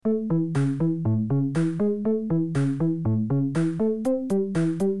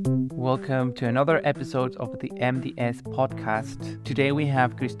welcome to another episode of the MDS podcast. Today we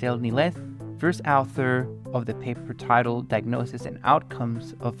have Christelle Niles, first author of the paper titled Diagnosis and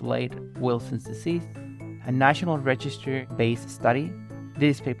Outcomes of Late Wilson's Disease, a national register-based study.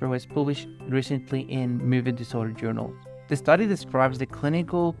 This paper was published recently in Movement Disorder Journal. The study describes the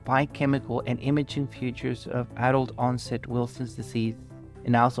clinical, biochemical, and imaging features of adult-onset Wilson's disease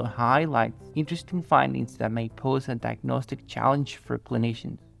and also highlights interesting findings that may pose a diagnostic challenge for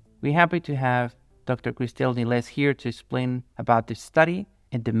clinicians. We're happy to have Dr. Christelle Niles here to explain about the study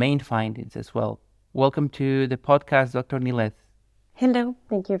and the main findings as well. Welcome to the podcast, Dr. Niles. Hello,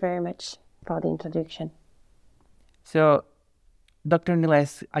 thank you very much for the introduction. So, Dr.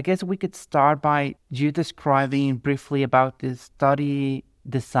 Niles, I guess we could start by you describing briefly about the study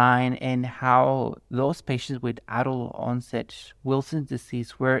design and how those patients with adult onset Wilson's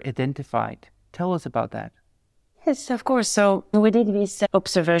disease were identified. Tell us about that. Yes, of course. So we did this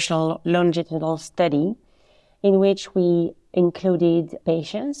observational longitudinal study in which we included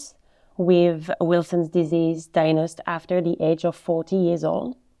patients with Wilson's disease diagnosed after the age of 40 years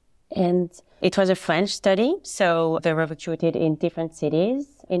old. And it was a French study, so they were recruited in different cities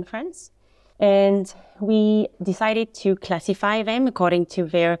in France. And we decided to classify them according to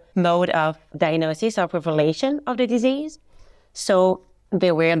their mode of diagnosis or revelation of the disease. So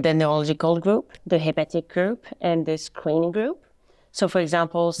they were the neurological group, the hepatic group, and the screening group. So, for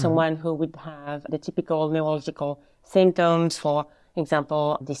example, someone who would have the typical neurological symptoms, for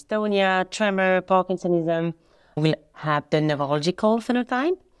example, dystonia, tremor, Parkinsonism, will have the neurological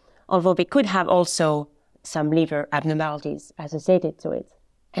phenotype, although they could have also some liver abnormalities associated to it.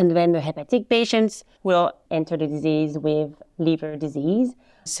 And then the hepatic patients will enter the disease with liver disease,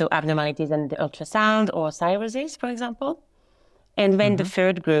 so abnormalities in the ultrasound or cirrhosis, for example. And then the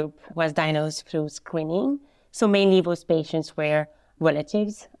third group was diagnosed through screening. So mainly those patients were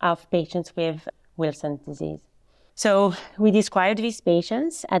relatives of patients with Wilson's disease. So we described these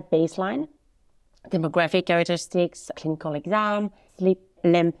patients at baseline, demographic characteristics, clinical exam, sleep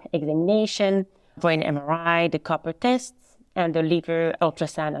limb examination, brain MRI, the copper tests, and the liver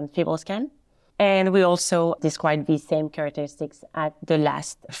ultrasound and fibroscan. And we also described these same characteristics at the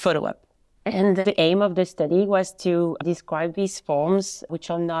last follow-up. And the aim of the study was to describe these forms,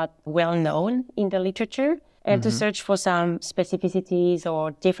 which are not well known in the literature, and to search for some specificities or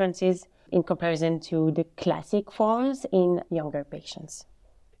differences in comparison to the classic forms in younger patients.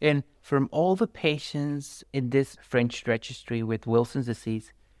 And from all the patients in this French registry with Wilson's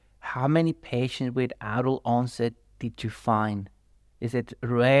disease, how many patients with adult onset did you find? Is it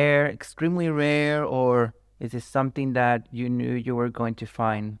rare, extremely rare, or is it something that you knew you were going to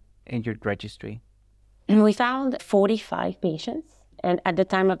find in your registry? We found 45 patients. And at the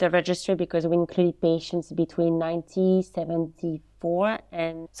time of the registry, because we included patients between 90, 74,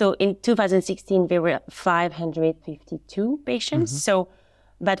 and so in 2016, there were 552 patients. So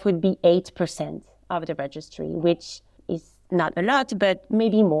that would be 8% of the registry, which is not a lot, but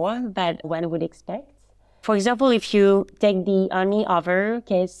maybe more than one would expect. For example, if you take the only other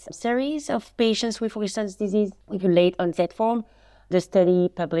case series of patients with Wilson's disease with a late onset form, the study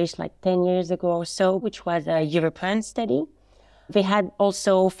published like 10 years ago or so, which was a European study, they had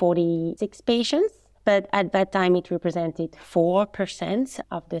also 46 patients, but at that time it represented 4%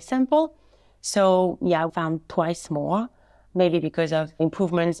 of the sample. So yeah, we found twice more, maybe because of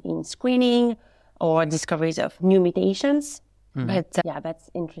improvements in screening or discoveries of new mutations. But yeah, that's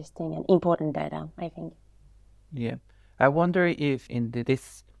interesting and important data, I think. Yeah. I wonder if in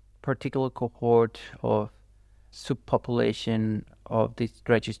this particular cohort of subpopulation of this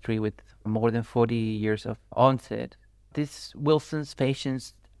registry with more than 40 years of onset, these Wilson's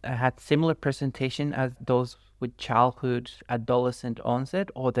patients had similar presentation as those with childhood, adolescent onset,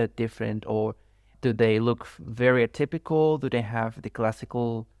 or they're different, or do they look very atypical? Do they have the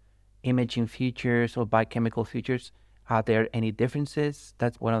classical imaging features or biochemical features? Are there any differences?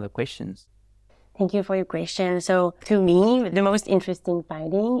 That's one of the questions. Thank you for your question. So to me, the most interesting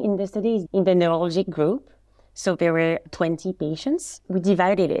finding in the study is in the neurologic group. So there were 20 patients. We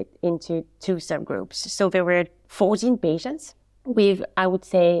divided it into two subgroups. So there were 14 patients with, I would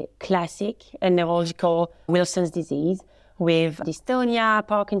say, classic neurological Wilson's disease with dystonia,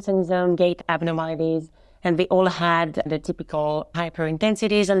 Parkinsonism, gait abnormalities, and they all had the typical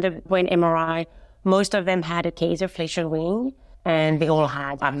hyperintensities on the brain MRI. Most of them had a Kaiser Fleischer ring, and they all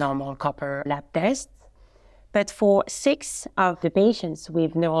had abnormal copper lab tests. But for 6 of the patients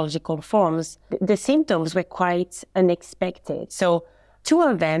with neurological forms, the symptoms were quite unexpected. So 2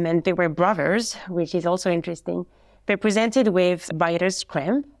 of them, and they were brothers, which is also interesting, they presented with writer's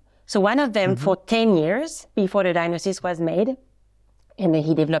cramp. So one of them, for 10 years before the diagnosis was made, And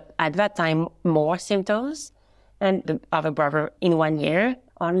he developed at that time more symptoms, and the other brother in 1 year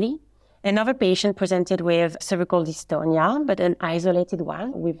only. Another patient presented with cervical dystonia, but an isolated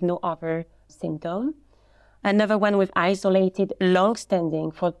one with no other symptom. Another one with isolated,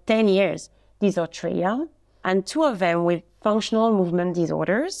 long-standing, for 10 years, dysarthria. And 2 of them with functional movement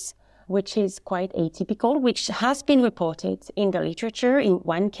disorders, which is quite atypical, which has been reported in the literature in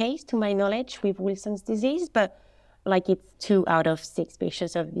 1 case, to my knowledge, with Wilson's disease, but like it's 2 out of 6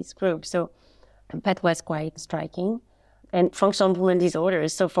 patients of this group. So that was quite striking. And functional movement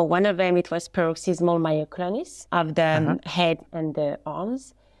disorders. So for one of them, it was paroxysmal myoclonus of the head and the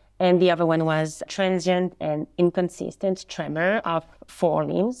arms. And the other one was transient and inconsistent tremor of 4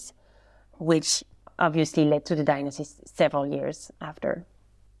 limbs, which obviously led to the diagnosis several years after.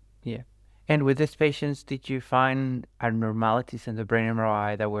 Yeah. And with these patients, did you find abnormalities in the brain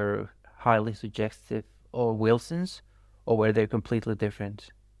MRI that were highly suggestive of Wilson's, or were they completely different?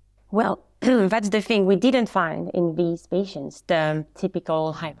 Well, that's the thing. We didn't find in these patients the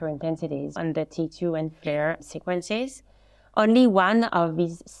typical hyperintensities on the T2 and FLAIR sequences. Only 1 of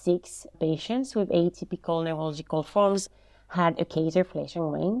these 6 patients with atypical neurological forms had a Kaiser flashing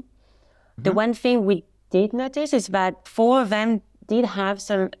ring. The one thing we did notice is that 4 of them did have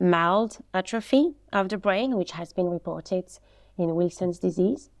some mild atrophy of the brain, which has been reported in Wilson's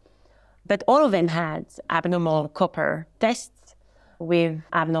disease. But all of them had abnormal copper tests with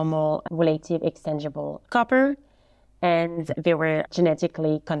abnormal relative exchangeable copper, and they were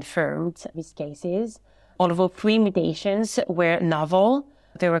genetically confirmed, these cases. Although 3 mutations were novel,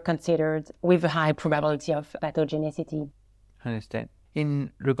 they were considered with a high probability of pathogenicity. I understand.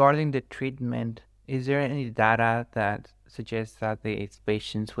 In regarding the treatment, is there any data that suggests that these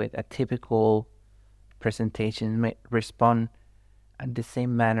patients with atypical presentation may respond in the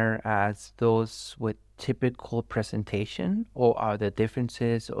same manner as those with typical presentation, or are there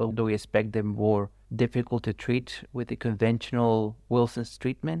differences, or do we expect them more difficult to treat with the conventional Wilson's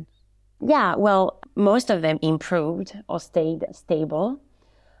treatment? Yeah, well, most of them improved or stayed stable.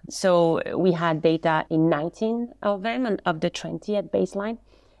 So we had data in 19 of them and of the 20 at baseline,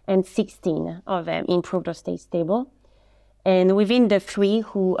 and 16 of them improved or stayed stable. And within the 3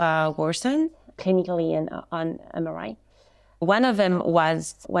 who worsened clinically and on MRI, one of them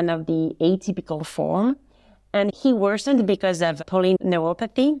was one of the atypical form, and he worsened because of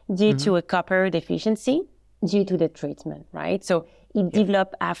polyneuropathy due to a copper deficiency due to the treatment, right? So it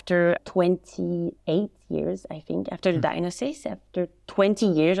developed after 28 years, I think, after the diagnosis, after 20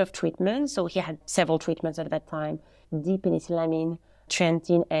 years of treatment. So he had several treatments at that time, D-penicillamine,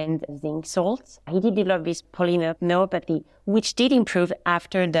 triantine, and zinc salts. He did develop this polyneuropathy, which did improve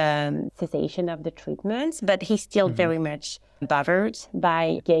after the cessation of the treatments, but he's still very much bothered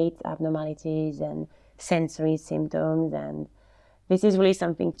by gait abnormalities and sensory symptoms. And this is really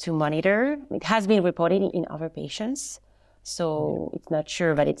something to monitor. It has been reported in other patients, so it's not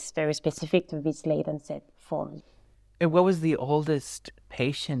sure, but it's very specific to this late-onset form. And what was the oldest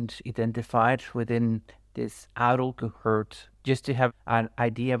patient identified within this adult cohort, just to have an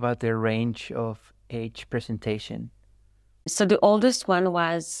idea about their range of age presentation? So the oldest one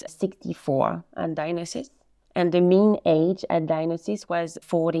was 64 at diagnosis, and the mean age at diagnosis was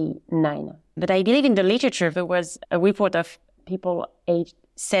 49. But I believe in the literature there was a report of people aged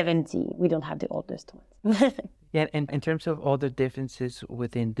 70. We don't have the oldest ones. Yeah, and in terms of other differences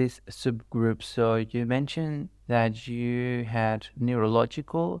within this subgroup, so you mentioned that you had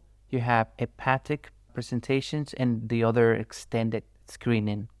neurological, you have hepatic presentations, and the other extended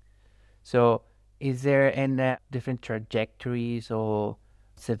screening. So is there any different trajectories or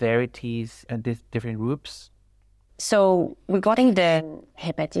severities in these different groups? So regarding the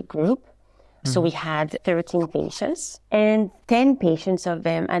hepatic group, so we had 13 patients, and 10 patients of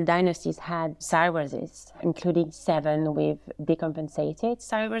them at diagnosis had cirrhosis, including 7 with decompensated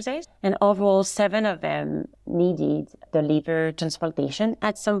cirrhosis. And overall, 7 of them needed the liver transplantation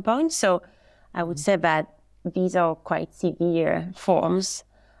at some point. So I would say that these are quite severe forms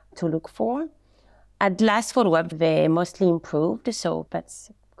to look for. At last follow-up, they mostly improved, so that's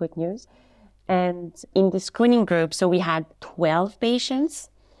good news. And in the screening group, so we had 12 patients.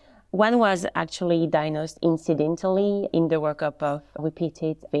 One was actually diagnosed incidentally in the workup of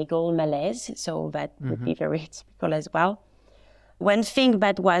repeated vagal malaise, so that would be very typical as well. One thing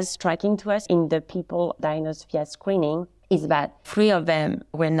that was striking to us in the people diagnosed via screening is that 3 of them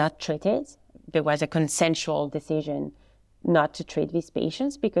were not treated. There was a consensual decision not to treat these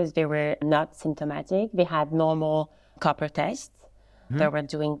patients because they were not symptomatic. They had normal copper tests. They were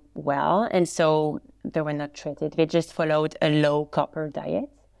doing well, and so they were not treated. They just followed a low copper diet.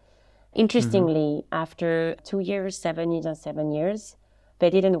 Interestingly, after 2 years, 7 years, and 7 years, they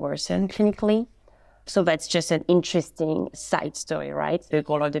didn't worsen clinically. So that's just an interesting side story, right? The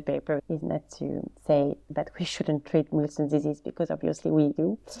goal of the paper is not to say that we shouldn't treat Wilson's disease, because obviously we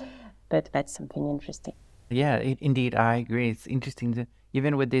do, but that's something interesting. Yeah, indeed, I agree. It's interesting that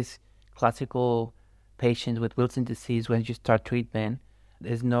even with these classical patients with Wilson's disease, when you start treatment,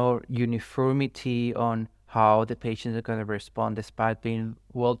 there's no uniformity on how the patients are going to respond despite being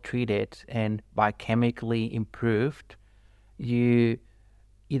well treated and biochemically improved. You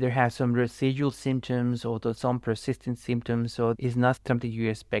either have some residual symptoms or some persistent symptoms, so it's not something you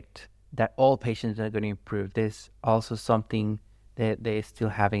expect that all patients are going to improve. There's also something that they're still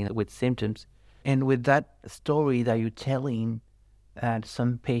having with symptoms. And with that story that you're telling, that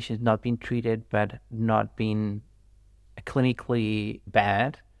some patients not being treated but not being clinically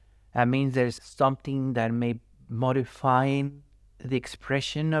bad, that means there's something that may modifying the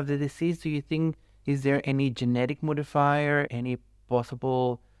expression of the disease. Do you think, is there any genetic modifier, any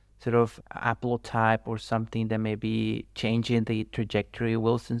possible sort of haplotype or something that may be changing the trajectory of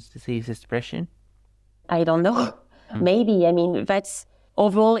Wilson's disease expression? I don't know. Maybe. I mean, that's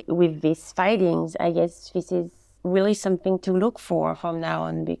overall with these findings, I guess this is really something to look for from now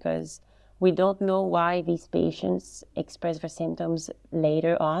on, because we don't know why these patients express the symptoms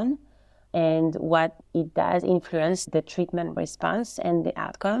later on and what it does influence the treatment response and the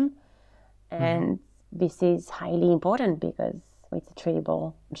outcome. And this is highly important because it's a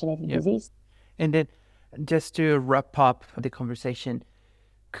treatable genetic disease. And then just to wrap up the conversation,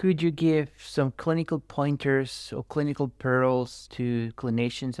 could you give some clinical pointers or clinical pearls to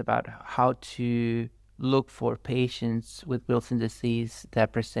clinicians about how to look for patients with Wilson's disease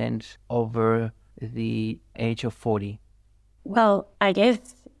that present over the age of 40? Well, I guess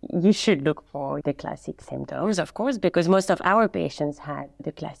you should look for the classic symptoms, of course, because most of our patients had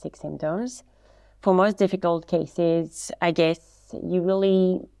the classic symptoms. For most difficult cases, I guess you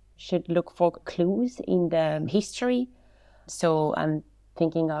really should look for clues in the history. So I'm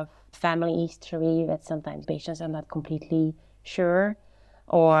thinking of family history that sometimes patients are not completely sure,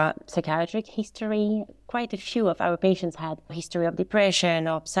 or psychiatric history. Quite a few of our patients had a history of depression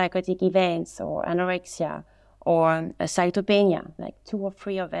or psychotic events or anorexia or cytopenia, like 2 or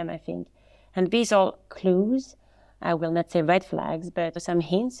 3 of them, I think. And these are clues. I will not say red flags, but some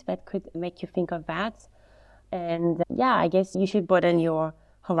hints that could make you think of that. And yeah, I guess you should broaden your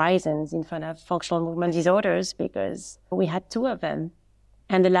horizons in front of functional movement disorders, because we had 2 of them.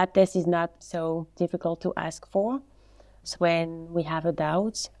 And the lab test is not so difficult to ask for. So when we have a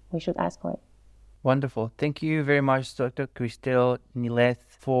doubt, we should ask for it. Wonderful. Thank you very much, Dr. Christelle Nilez,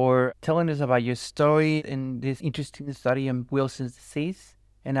 for telling us about your story in this interesting study on Wilson's disease.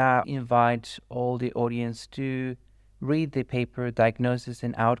 And I invite all the audience to read the paper Diagnosis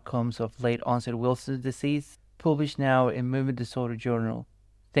and Outcomes of Late-Onset Wilson's Disease, published now in Movement Disorder Journal.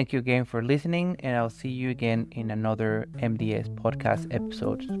 Thank you again for listening, and I'll see you again in another MDS podcast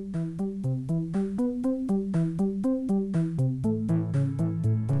episode.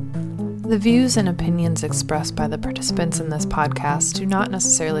 The views and opinions expressed by the participants in this podcast do not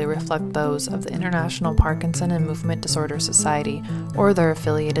necessarily reflect those of the International Parkinson and Movement Disorder Society or their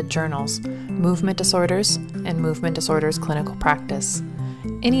affiliated journals, Movement Disorders and Movement Disorders Clinical Practice.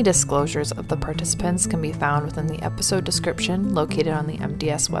 Any disclosures of the participants can be found within the episode description located on the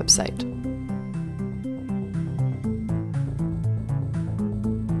MDS website.